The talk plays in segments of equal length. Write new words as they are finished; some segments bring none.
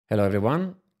Hello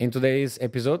everyone. In today's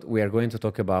episode, we are going to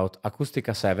talk about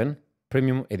Acoustica 7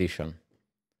 Premium Edition.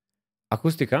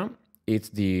 Acoustica is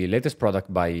the latest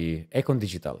product by Econ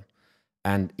Digital,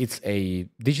 and it's a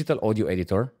digital audio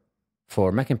editor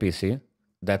for Mac and PC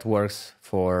that works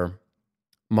for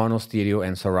mono, stereo,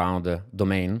 and surround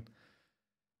domain.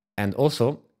 And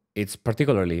also, it's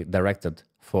particularly directed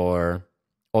for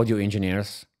audio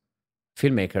engineers,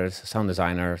 filmmakers, sound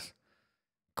designers,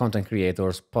 content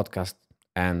creators, podcasts,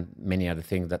 and many other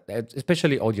things, that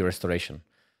especially audio restoration.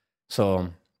 So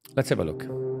let's have a look.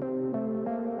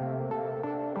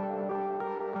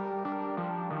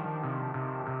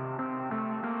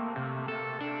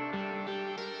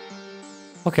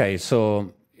 Okay,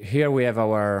 so here we have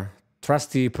our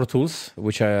trusty Pro Tools,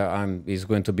 which is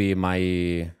going to be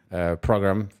my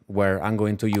program where I'm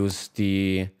going to use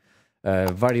the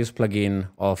various plugin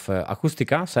of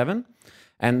Acoustica 7,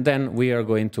 and then we are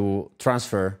going to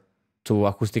transfer to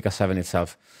Acoustica 7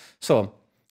 itself. So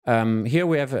here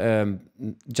we have I'm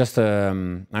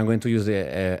going to use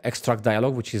the Extract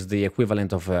Dialogue, which is the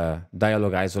equivalent of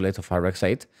Dialogue Isolate of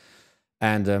RX9.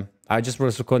 And I just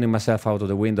was recording myself out of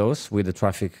the windows with the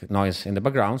traffic noise in the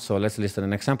background. So let's listen to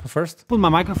an example first. Put my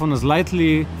microphone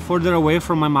slightly further away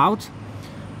from my mouth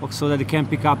so that it can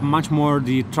pick up much more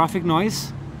the traffic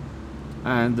noise.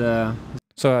 And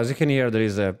so as you can hear, there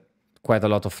is quite a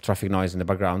lot of traffic noise in the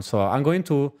background. So I'm going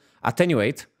to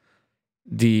attenuate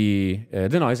the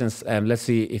noise, and let's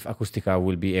see if Acoustica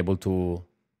will be able to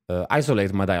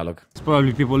isolate my dialogue. It's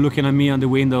probably people looking at me on the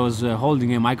windows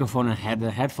holding a microphone and had the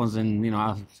headphones and, you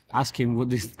know, asking what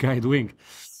this guy doing.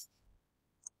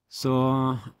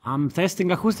 So I'm testing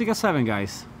Acoustica 7,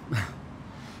 guys.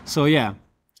 So yeah,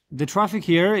 the traffic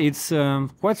here, it's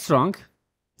quite strong.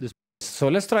 So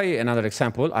let's try another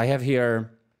example. I have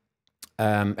here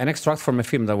an extract from a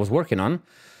film that I was working on,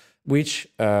 which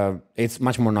it's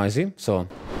much more noisy. So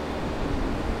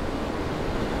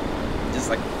just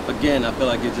like, again, I feel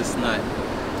like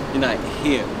you're not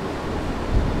here.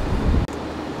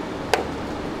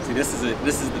 See, this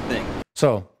is the thing.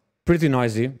 So pretty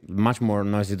noisy, much more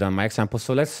noisy than my example.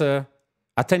 So let's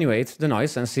attenuate the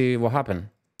noise and see what happened.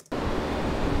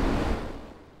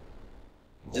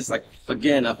 Just like,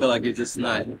 again, I feel like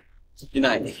you're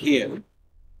not here.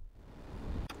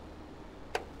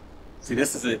 See,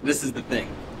 this is the thing.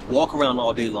 Walk around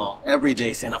all day long, every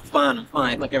day saying, I'm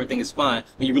fine, like everything is fine,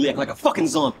 when you really act like a fucking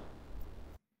zombie.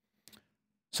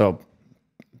 So,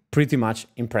 pretty much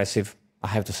impressive, I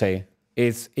have to say.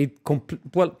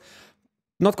 Well,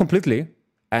 not completely,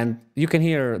 and you can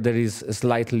hear there is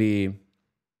slightly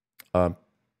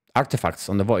artifacts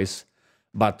on the voice,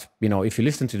 but, you know, if you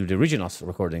listen to the original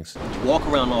recordings, walk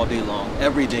around all day long,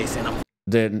 every day saying,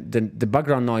 the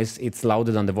background noise, it's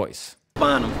louder than the voice.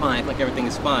 I'm fine, like everything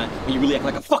is fine, when you really act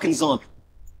like a fucking zombie.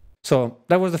 So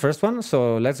that was the first one.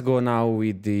 So let's go now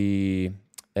with the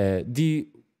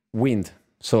DeWind.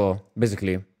 So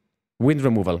basically, wind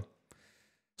removal.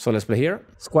 So let's play here.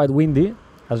 It's quite windy,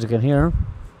 as you can hear.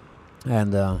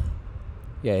 And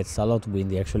yeah, it's a lot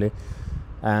windy actually.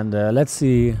 And let's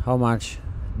see how much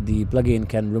the plugin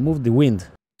can remove the wind.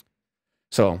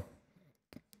 So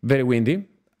very windy.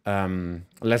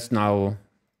 Let's now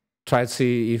try to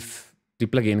see if the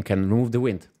plugin can remove the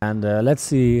wind. And let's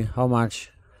see how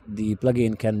much the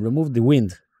plugin can remove the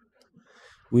wind,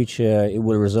 which it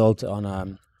will result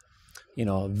on you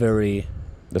know, very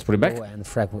let's put it back. low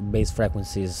and bass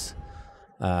frequencies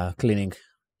cleaning.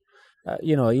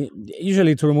 You know,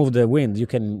 usually to remove the wind, you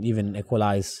can even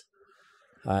equalize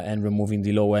and removing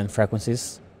the low end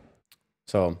frequencies.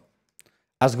 So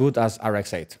as good as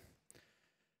RX9.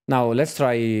 Now let's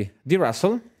try the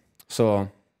Rustle. So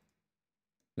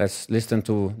let's listen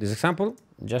to this example.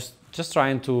 Just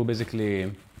trying to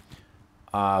basically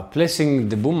placing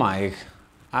the boom mic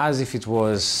as if it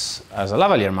was as a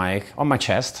lavalier mic on my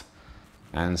chest,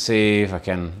 and see if I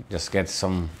can just get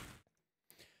some.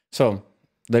 So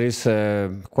there is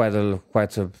quite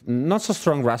a not so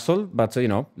strong rustle, but you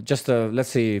know, just let's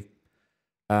see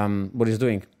what it's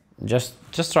doing.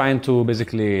 Just trying to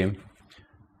basically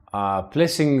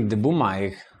placing the boom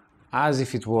mic as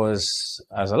if it was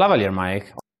as a lavalier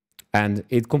mic, and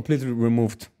it completely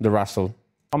removed the rustle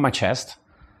on my chest,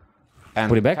 and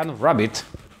put it back, kind of rub it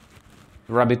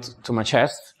to my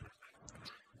chest,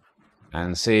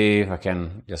 and see if I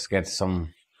can just get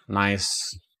some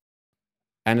nice.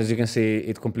 And as you can see,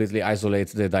 it completely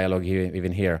isolates the dialogue here,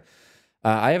 even here.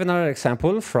 I have another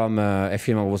example from a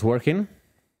film I was working.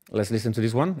 Let's listen to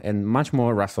this one, and much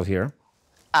more rustle here.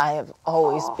 I have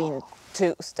always been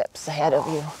 2 steps ahead of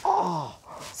you,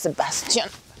 Sebastian.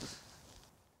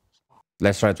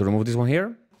 Let's try to remove this one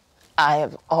here. I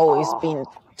have always been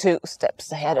 2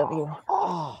 steps ahead of you,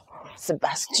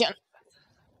 Sebastian.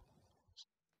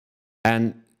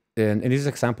 And in this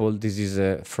example, this is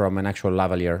from an actual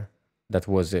lavalier that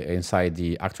was inside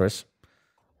the actress.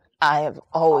 I have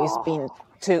always been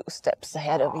 2 steps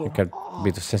ahead of you, Okay, a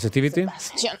bit of sensitivity.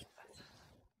 Sebastian.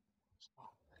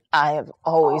 I have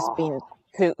always been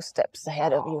 2 steps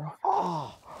ahead of you,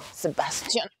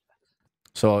 Sebastian.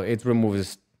 So it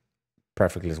removes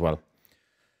perfectly as well.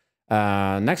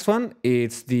 Next one,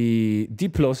 it's the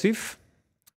DePlosive.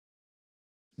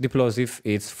 DePlosive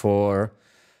is for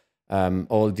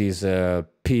all these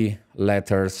P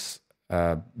letters,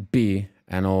 B,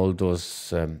 and all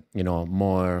those,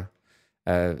 more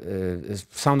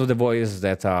sound of the voice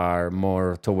that are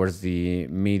more towards the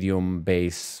medium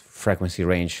bass frequency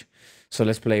range. So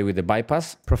let's play with the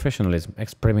bypass. Professionalism,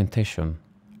 experimentation,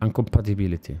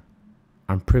 uncompatibility,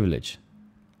 unprivileged,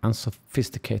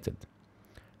 unsophisticated,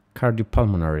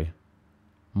 cardiopulmonary,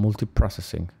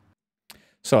 multiprocessing.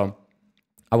 So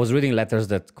I was reading letters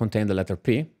that contain the letter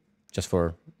P, just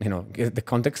for the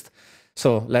context.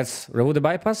 So let's remove the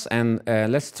bypass and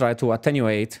let's try to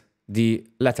attenuate the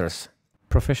letters.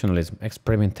 Professionalism,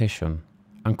 experimentation,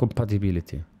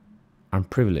 uncompatibility,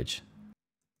 unprivileged.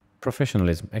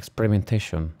 Professionalism,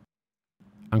 experimentation,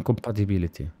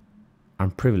 uncompatibility,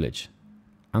 unprivileged,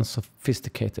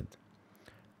 unsophisticated,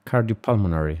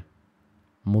 cardiopulmonary,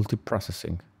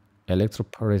 multiprocessing,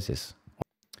 electrophoresis.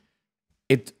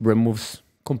 It removes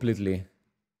completely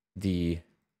the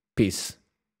P's,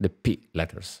 the P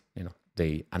letters,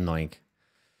 the annoying,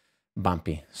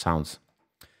 bumpy sounds.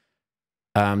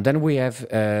 Then we have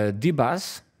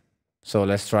DeBuzz. So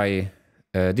let's try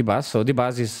DeBuzz. So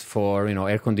DeBuzz is for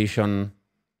air condition,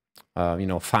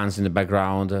 fans in the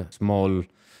background, small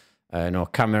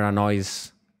camera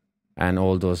noise, and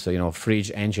all those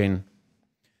fridge engine.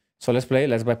 So let's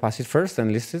bypass it first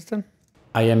and listen.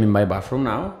 I am in my bathroom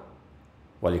now.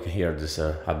 Well, you can hear this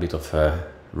a bit of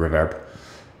reverb.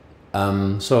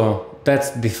 So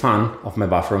that's the fan of my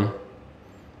bathroom,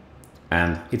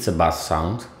 and it's a bass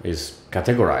sound. Is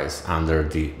categorized under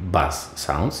the bass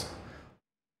sounds.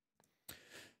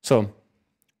 So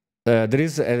there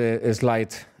is a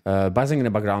slight buzzing in the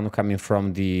background coming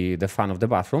from the fan of the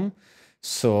bathroom.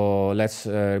 So let's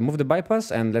remove the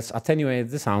bypass and let's attenuate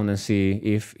the sound and see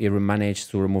if it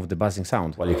managed to remove the buzzing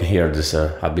sound. Well, you can hear this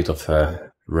a bit of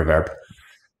reverb.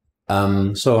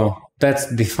 So that's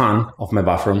the fan of my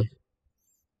bathroom,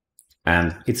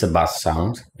 and it's a bass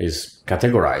sound. Is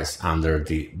categorized under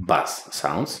the bass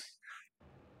sounds,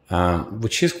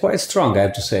 which is quite strong, I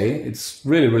have to say. It's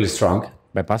really, really strong.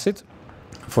 Bypass it.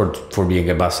 For being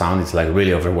a bass sound, it's like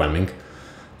really overwhelming,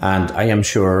 and I am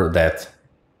sure that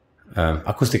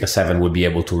Acoustica 7 will be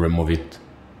able to remove it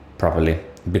properly,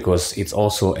 because it's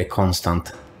also a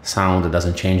constant sound that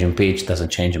doesn't change in pitch, doesn't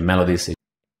change in melodies.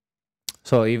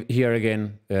 So here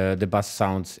again, the bass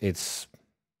sounds, it's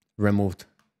removed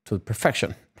to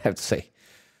perfection, I have to say.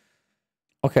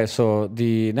 Okay, so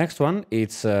the next one,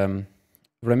 it's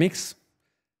remix.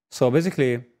 So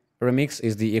basically, remix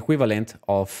is the equivalent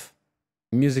of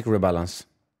music rebalance.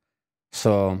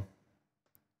 So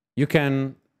you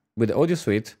can, with the audio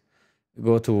suite,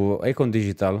 go to Acon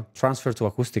Digital, transfer to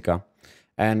Acoustica,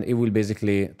 and it will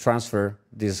basically transfer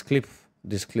this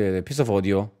piece of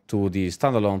audio to the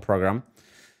standalone program,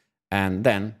 and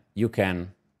then you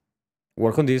can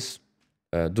work on this,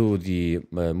 do the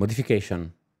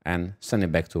modification, and send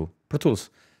it back to Pro Tools.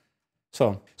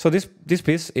 So this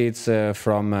piece, it's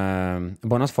from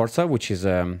Bona Sforza, which is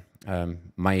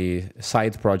my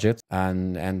side project,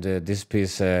 and this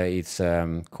piece it's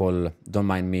called Don't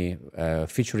Mind Me,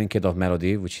 featuring Kid of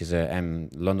Melody, which is a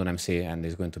London MC, and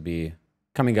is going to be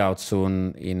coming out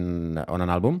soon on an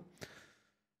album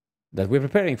that we're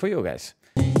preparing for you guys.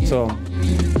 So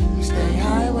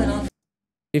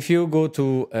if you go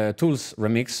to Tools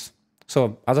Remix,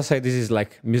 so as I said, this is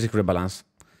like music rebalance.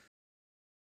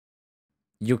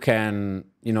 You can,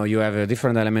 you have a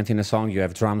different element in a song. You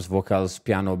have drums, vocals,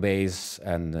 piano, bass,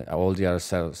 and all the other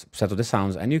set of the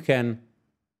sounds. And you can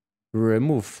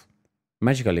remove,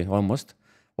 magically almost,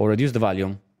 or reduce the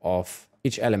volume of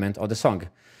each element of the song.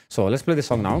 So let's play the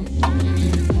song now.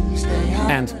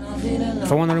 And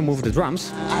if I want to remove the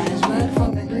drums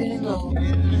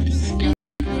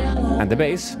and the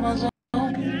bass,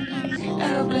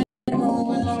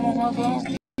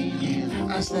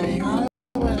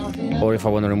 or if I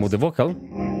want to remove the vocal,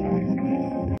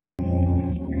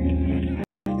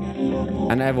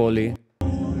 and have only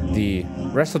the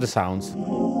rest of the sounds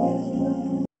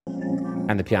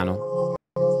and the piano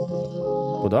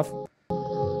put off,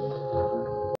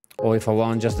 or if I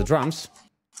want just the drums,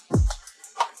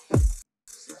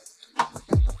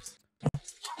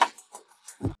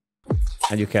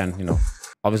 and you can, you know,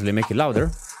 obviously make it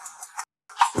louder.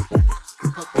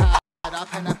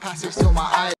 Up in the passage till my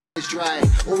eyes dry.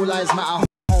 All lives matter,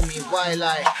 homie. Why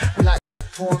lie? Black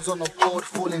pawns on the board,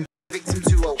 falling victim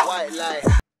to a white lie.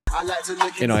 I like to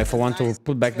look, you know, if I want to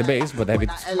put back the bass, but have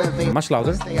it much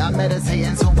louder. I meditate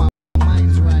until my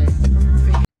mind's right.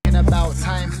 Thinking about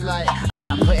time flight.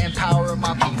 I'm putting power in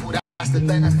my people. That's the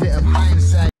benefit of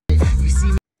hindsight. You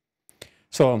see me.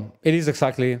 So it is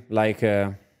exactly like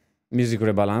music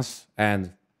rebalance,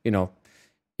 and you know,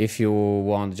 if you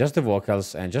want just the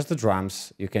vocals and just the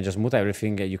drums, you can just mute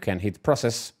everything. You can hit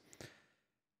process,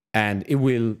 and it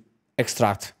will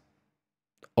extract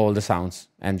all the sounds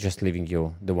and just leaving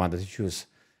you the one that you choose.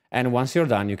 And once you're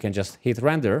done, you can just hit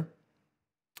render,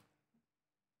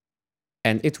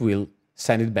 and it will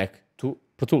send it back to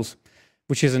Pro Tools,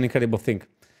 which is an incredible thing.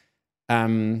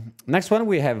 Next one,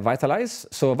 we have Vitalize.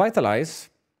 So Vitalize,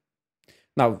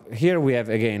 now here we have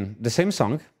again the same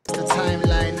song. The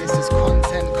timeline, this is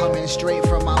content coming straight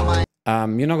from my mind.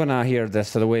 You're not gonna hear this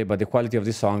straight away, but the quality of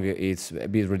this song is a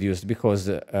bit reduced because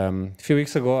a few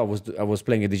weeks ago I was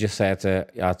playing a DJ set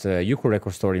at Yuku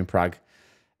Record Store in Prague,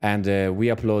 and we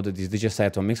uploaded this DJ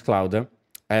set on Mixcloud,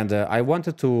 and I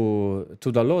wanted to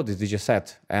download this DJ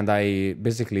set, and I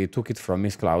basically took it from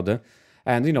Mixcloud.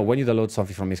 And you know, when you download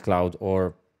something from Mixcloud,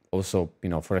 or also, you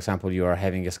know, for example, you are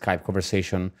having a Skype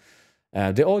conversation,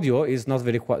 the audio is not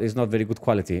very good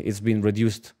quality. It's been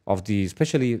reduced of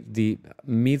especially the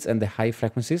mids and the high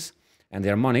frequencies and the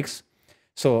harmonics.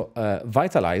 So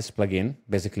Vitalize plugin,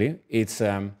 basically, it's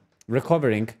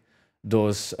recovering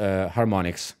those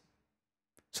harmonics.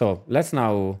 So let's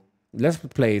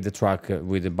play the track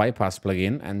with the bypass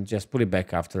plugin and just put it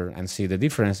back after and see the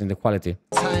difference in the quality.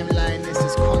 Timeline, this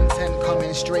is content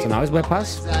coming straight. So now it's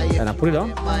bypass, and I put it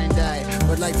on.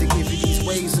 Would like to give you these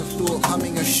ways of thought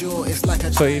coming ashore. It's like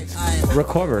a So it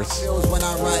recovers when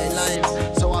I write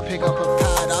lines. So I pick up a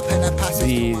pad up in a passage.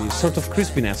 the sort of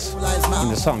crispiness in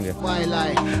the song,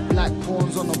 Black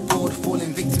pawns on the board,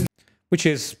 falling victim. which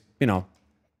is, you know,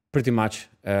 pretty much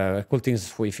cool things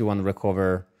for if you want to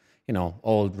recover, you know,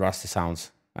 old rusty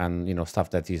sounds and, you know, stuff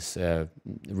that is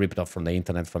ripped off from the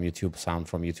internet, from YouTube, sound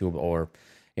from YouTube, or,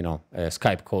 you know,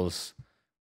 Skype calls.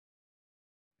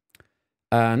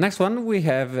 Next one, we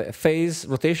have phase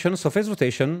rotation. So phase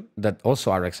rotation that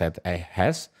also RX9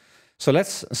 has. So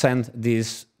let's send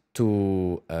this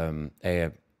to a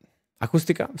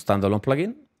Acoustica standalone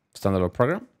plugin, standalone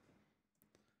program.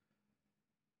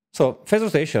 So phase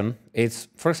rotation, it's,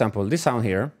 for example, this sound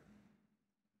here.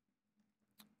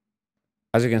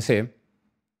 As you can see,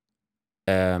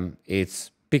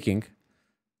 it's peaking.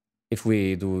 If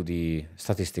we do the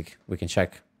statistic, we can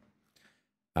check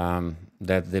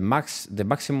that the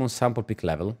maximum sample peak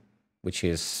level, which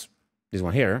is this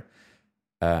one here,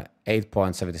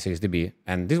 8.76 dB,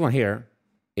 and this one here,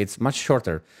 it's much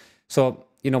shorter. So,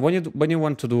 you know, when you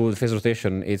want to do the phase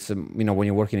rotation, it's you know, when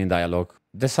you're working in Dialogue,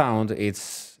 the sound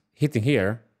it's hitting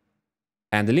here,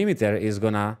 and the limiter is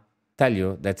gonna tell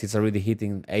you that it's already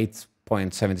hitting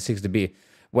 8.76 dB,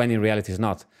 when in reality it's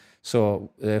not. So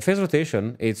phase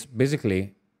rotation, it's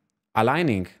basically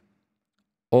aligning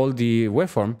all the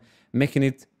waveform, making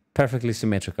it perfectly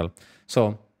symmetrical.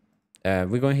 So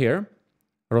we're going here,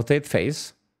 rotate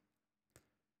phase,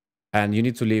 and you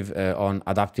need to leave on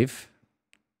adaptive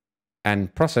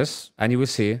and process, and you will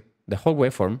see the whole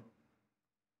waveform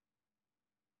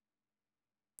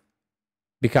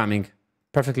becoming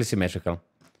perfectly symmetrical.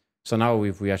 So now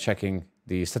if we are checking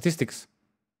the statistics,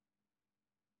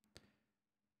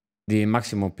 the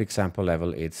maximum peak sample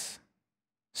level is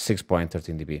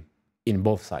 6.13 dB in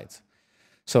both sides.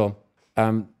 So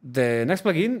the next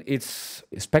plugin, it's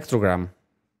Spectrogram,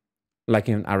 like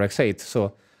in RX8.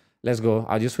 So let's go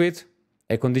Audio Suite,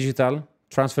 Econ Digital,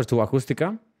 transfer to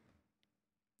Acoustica.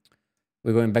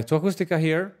 We're going back to Acoustica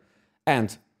here.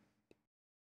 And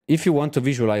if you want to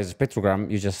visualize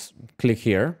Spectrogram, you just click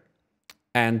here.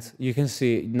 And you can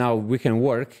see now we can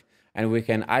work and we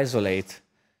can isolate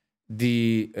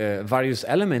the various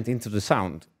elements into the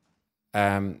sound.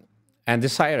 And the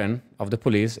siren of the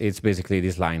police, it's basically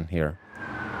this line here.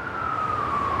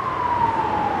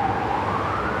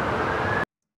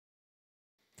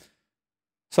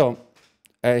 So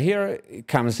here it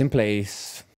comes in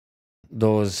place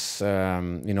those,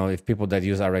 you know, if people that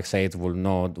use RX8 will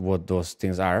know what those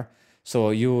things are. So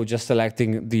you just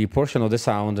selecting the portion of the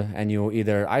sound and you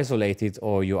either isolate it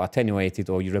or you attenuate it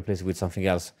or you replace it with something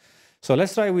else. So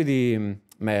let's try with the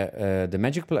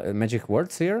magic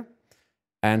words here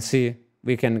and see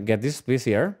we can get this piece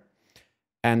here.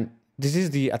 And this is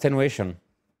the attenuation.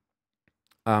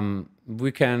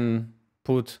 We can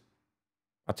put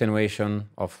attenuation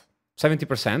of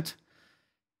 70%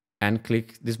 and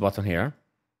click this button here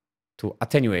to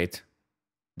attenuate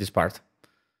this part.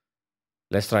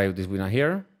 Let's try this one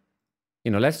here.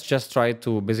 Let's just try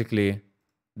to basically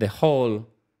the whole,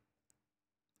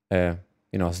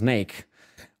 snake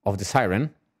of the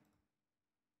siren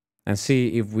and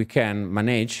see if we can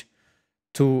manage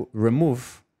to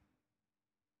remove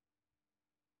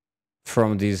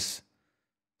from this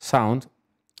sound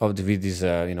of this,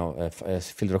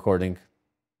 field recording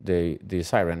the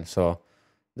siren. So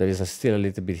there is still a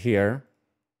little bit here.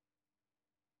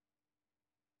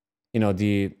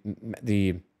 The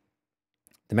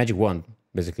magic wand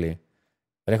basically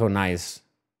recognize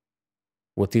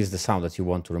what is the sound that you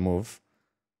want to remove,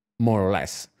 more or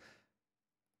less.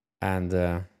 And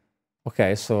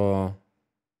okay, so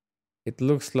it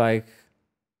looks like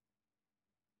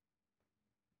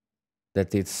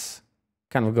that it's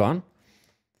kind of gone.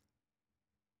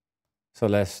 So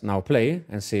let's now play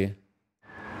and see.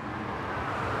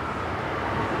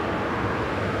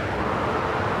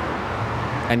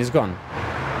 And it's gone.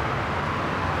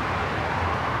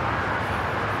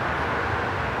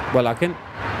 Well,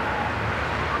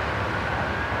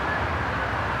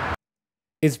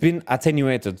 it's been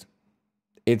attenuated.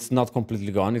 It's not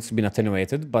completely gone. It's been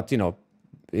attenuated, but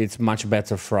it's much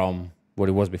better from what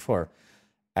it was before.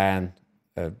 And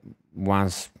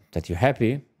once that you're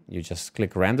happy, you just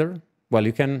click render. Well,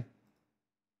 you can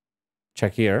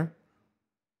check here.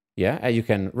 Yeah, and you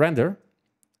can render,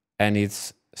 and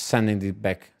it's sending it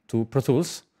back to Pro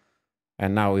Tools.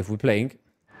 And now if we're playing,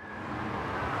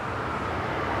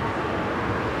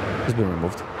 it's been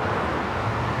removed.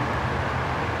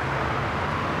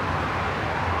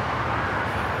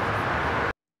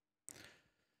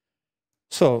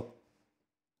 So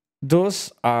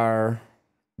those are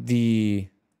the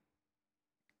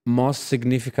most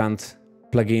significant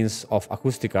plugins of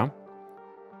Acoustica.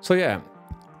 So yeah,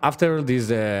 after this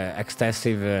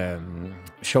extensive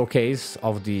showcase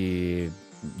of the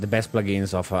best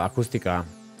plugins of Acoustica,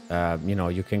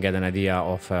 you can get an idea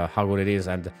of how good it is.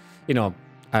 And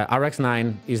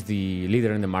RX9 is the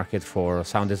leader in the market for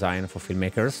sound design for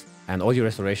filmmakers and audio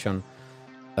restoration.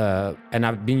 And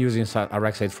I've been using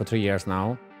RX8 for 3 years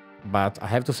now. But I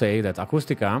have to say that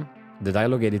Acoustica, the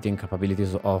dialogue editing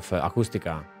capabilities of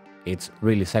Acoustica, it's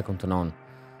really second to none.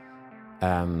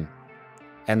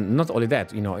 And not only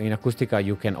that, in Acoustica,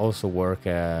 you can also work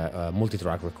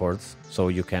multi-track records. So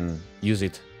you can use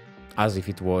it as if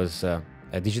it was a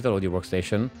digital audio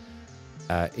workstation.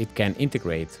 It can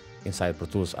integrate inside Pro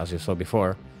Tools, as you saw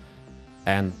before.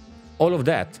 And all of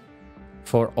that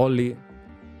for only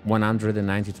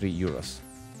 193 euros.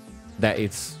 That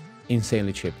it's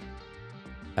insanely cheap.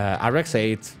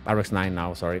 RX9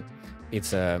 now, sorry,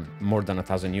 it's more than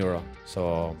 €1,000.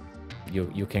 So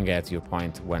you can get your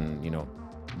point when,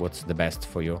 what's the best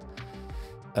for you.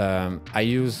 I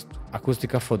used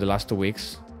Acoustica for the last 2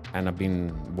 weeks, and I've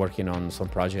been working on some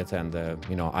projects, and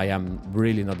I am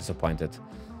really not disappointed.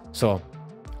 So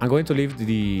I'm going to leave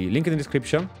the link in the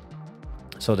description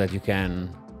so that you can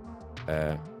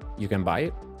buy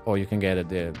it, or you can get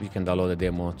it. You can download the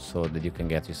demo so that you can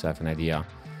get yourself an idea.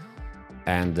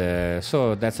 And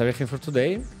so that's everything for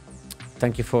today.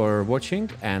 Thank you for watching,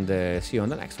 and see you on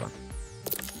the next one.